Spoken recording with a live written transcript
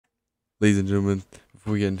Ladies and gentlemen,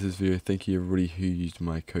 before we get into this video, thank you everybody who used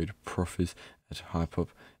my code Profizz at HypeUp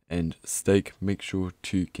and Stake. Make sure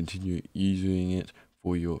to continue using it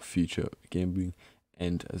for your future gambling.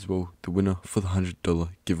 And as well, the winner for the $100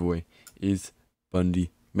 giveaway is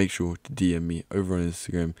Bundy. Make sure to DM me over on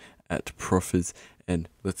Instagram at Profizz, and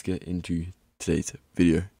let's get into today's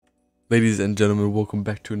video. Ladies and gentlemen, welcome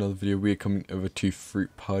back to another video. We are coming over to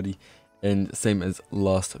Fruit Party. And same as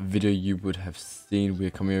last video you would have seen,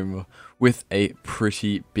 we're coming over with a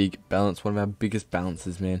pretty big balance, one of our biggest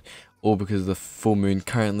balances, man, all because of the full moon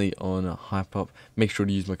currently on HypeUp. Make sure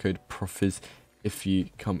to use my code Profizz if you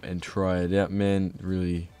come and try it out, man.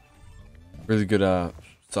 Really good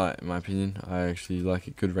site in my opinion. I actually like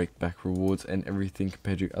it. Good rake back rewards and everything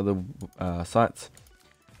compared to other sites.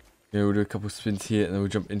 Yeah, we'll do a couple spins here and then we'll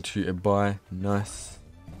jump into a buy. Nice,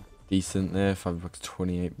 decent there,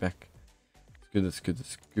 $5.28 back. That's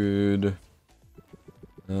good.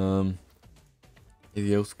 Anything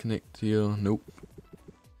else connect here? Nope.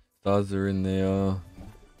 Stars are in there.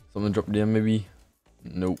 Something dropped down maybe?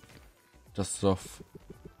 Nope. Just off.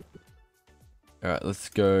 Alright, let's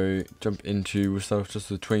go jump into, we'll start off just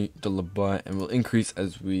with a $20 buy and we'll increase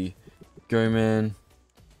as we go, man.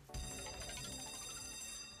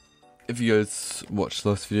 If you guys watched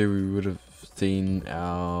the last video, we would have seen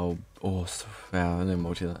our,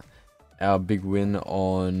 our big win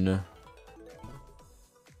on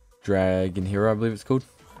Dragon Hero, I believe it's called.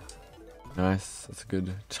 Nice, that's a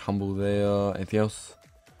good tumble there. Anything else?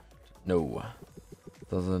 No.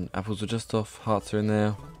 Doesn't. Apples are just off. Hearts are in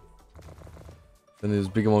there. Then there's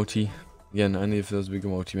bigger multi. Again, only if there's bigger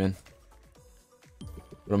multi, man.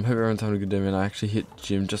 But I'm hoping everyone's having a good day, man. I actually hit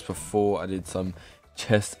gym just before I did some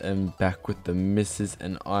chest and back with the misses,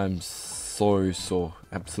 and I'm so sore.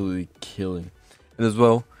 Absolutely killing. And as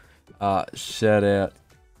well, shout out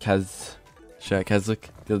Kazlik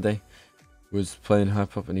the other day. Was playing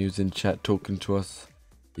HypeUp and he was in chat talking to us.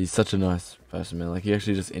 He's such a nice person, man. Like, he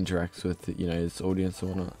actually just interacts with, you know, his audience and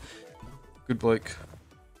whatnot. Good bloke.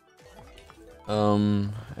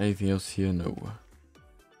 Anything else here? No.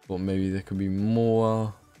 Thought maybe there could be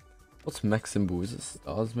more. What's max symbol? Is it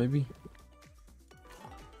stars maybe?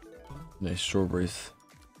 No, strawberries.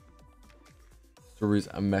 Strawberries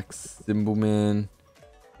are max symbol, man.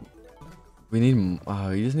 We need,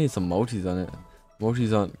 you just need some multis on it.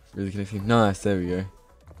 Multis aren't really connecting. Nice, there we go.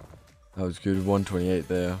 That was good, 128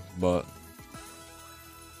 there, but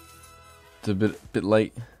it's a bit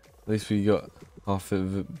late. At least we got half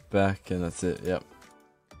of it back, and that's it. Yep,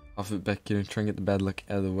 half of it back. You know, try and get the bad luck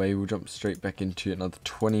out of the way. We'll jump straight back into another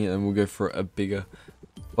 20, and we'll go for a bigger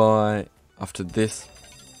buy after this.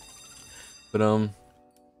 But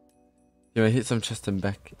yeah, I hit some chest and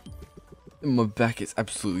back. My back is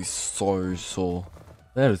absolutely so sore.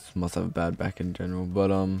 That must have a bad back in general, but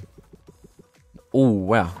oh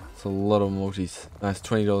wow, it's a lot of multis. Nice,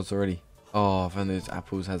 $20 already. Oh, if only those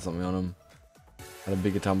apples had something on them. Had a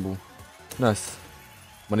bigger tumble. Nice,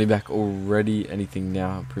 money back already. Anything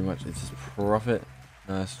now, pretty much it's just profit.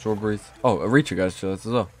 Nice, strawberries. Oh, a reacher guys to us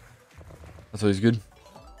as well. That's always good.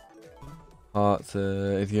 Hearts.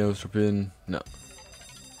 Anything else drop in? No.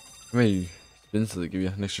 How many spins does it give you?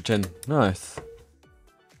 An extra 10. Nice.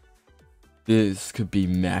 This could be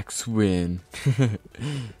max win.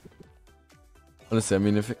 Honestly, I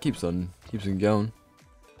mean, if it keeps on going,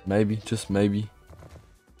 maybe, just maybe.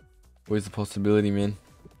 Always a possibility, man.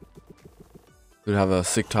 Could have a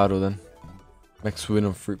sick title then. Max win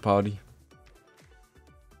on Fruit Party.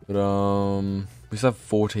 But we still have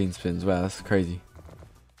 14 spins. Wow, that's crazy.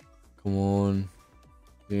 Come on.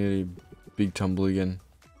 Big tumble again.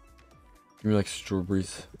 Give me like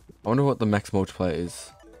strawberries. I wonder what the max multiplier is.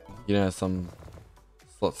 You know, some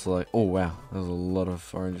slots are like, oh wow, that was a lot of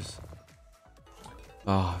oranges.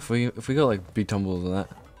 Oh, if we got like big tumbles on that.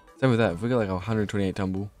 Same with that, if we got like a 128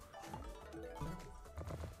 tumble.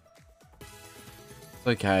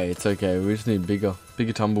 It's okay, we just need bigger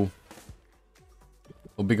tumble.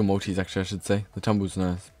 Or bigger multis actually, I should say. The tumble's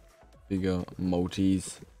nice. Bigger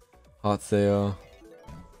multis. Hearts there.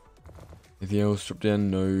 Anything else drop down?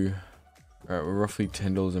 No. Alright, we're roughly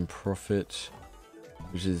 $10 in profit,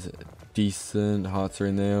 which is decent. Hearts are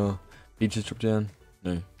in there. Peaches drop down?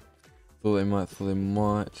 No. Thought they might.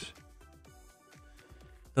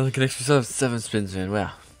 Another connection. We still have 7 spins, man.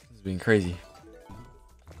 Wow. This has been crazy.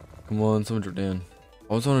 Come on, someone drop down.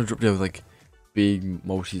 I also want to drop down with like big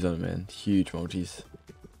multis on it, man. Huge multis.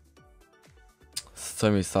 So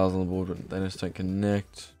many stars on the board, but they just don't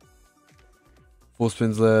connect. 4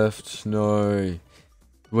 spins left. No.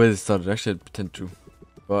 The way this started actually had potential,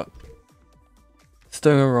 but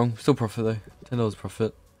still going wrong. Still profit though. $10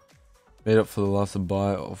 profit. Made up for the last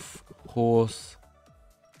buy of course.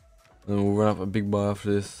 And we'll run up a big buy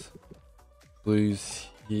after this. Blues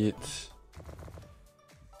hit.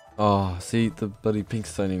 Oh, see, the bloody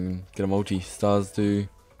pinks don't even get a multi. Stars do.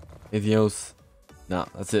 Anything else? Nah,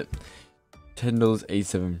 that's it.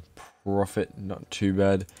 $10.87 profit, not too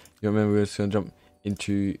bad. You remember, we're just gonna jump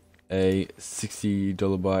into a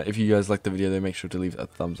 $60 buy. If you guys like the video, then make sure to leave a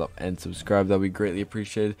thumbs up and subscribe. That'll be greatly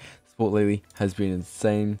appreciated. Sport lately has been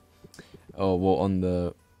insane. Oh well, on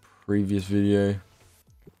the previous video,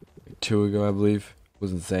 like 2 ago I believe,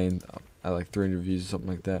 was insane. I like 300 views or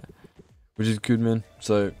something like that, which is good, man.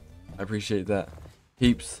 So I appreciate that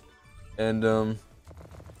heaps. And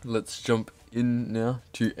let's jump in now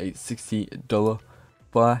to a $60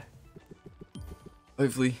 buy.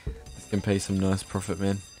 Hopefully this can pay some nice profit,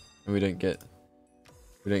 man, and we don't get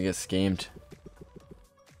scammed.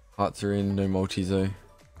 Hearts are in, no multis though.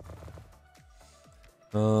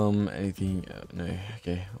 Anything? No.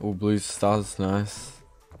 Okay. All blues, stars, nice.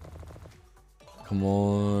 Come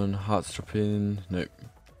on, hearts drop in. Nope.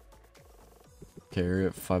 Okay, we're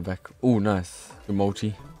at 5 back. Oh, nice. Good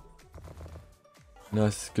multi.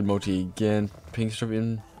 Nice, good multi again. Pinks drop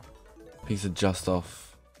in. Pinks are just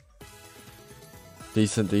off.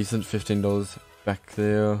 Decent. $15 back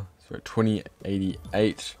there. So we're at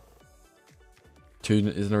 20.88. 2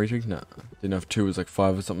 isn't a retweet? No. Didn't know if 2 was like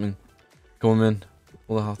 5 or something. Come on, man.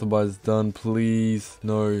 All the half the buys done, please.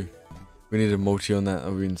 No. We need a multi on that.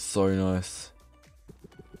 That would have been so nice.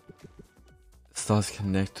 Stars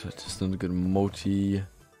connect, just not a good multi.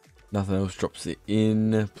 Nothing else drops it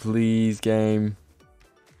in. Please, game.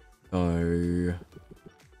 No.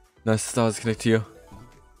 Nice, stars connect here.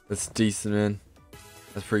 That's decent, man.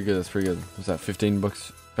 That's pretty good. What's that?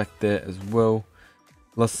 $15 back there as well.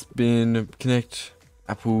 Last spin, connect.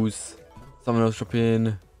 Apples. Someone else drop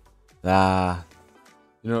in. Ah.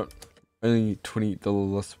 You know what? Only $20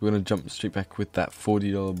 loss. We're gonna jump straight back with that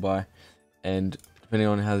 $40 buy, and depending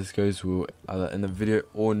on how this goes, we'll either end the video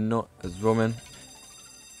or not as well, man.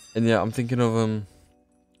 And yeah, I'm thinking of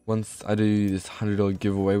once I do this $100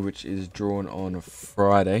 giveaway, which is drawn on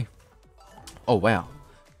Friday. Oh wow,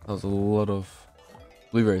 that was a lot of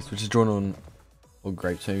blueberries, which is drawn on, or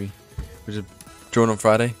grapes maybe, which is drawn on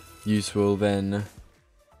Friday. You will then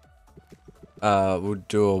we'll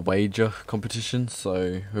do a wager competition,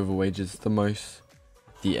 so whoever wagers the most,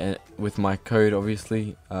 with my code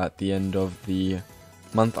obviously, at the end of the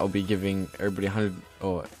month I'll be giving everybody 100,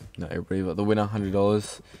 or not everybody, but the winner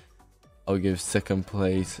 $100. I'll give second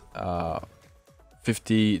place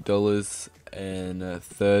 $50, and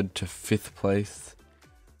third to 5th place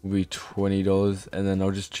will be $20, and then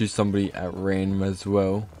I'll just choose somebody at random as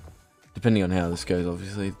well, depending on how this goes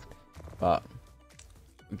obviously, but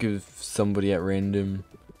give somebody at random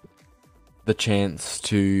the chance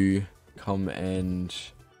to come and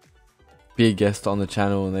be a guest on the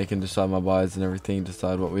channel, and they can decide my buys and everything,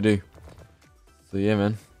 decide what we do. So yeah,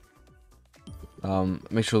 man,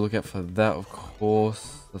 make sure to look out for that, of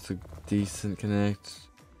course. That's a decent connect.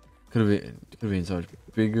 Could have been so much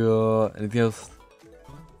bigger. Anything else?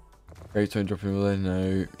 Great tone dropping below.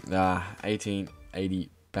 No. 18.80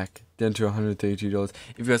 back down to $132.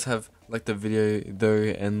 If you guys have liked the video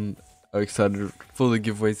though and are excited for the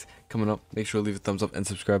giveaways coming up, make sure to leave a thumbs up and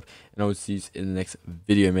subscribe, and I will see you in the next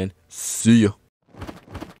video, man. See ya.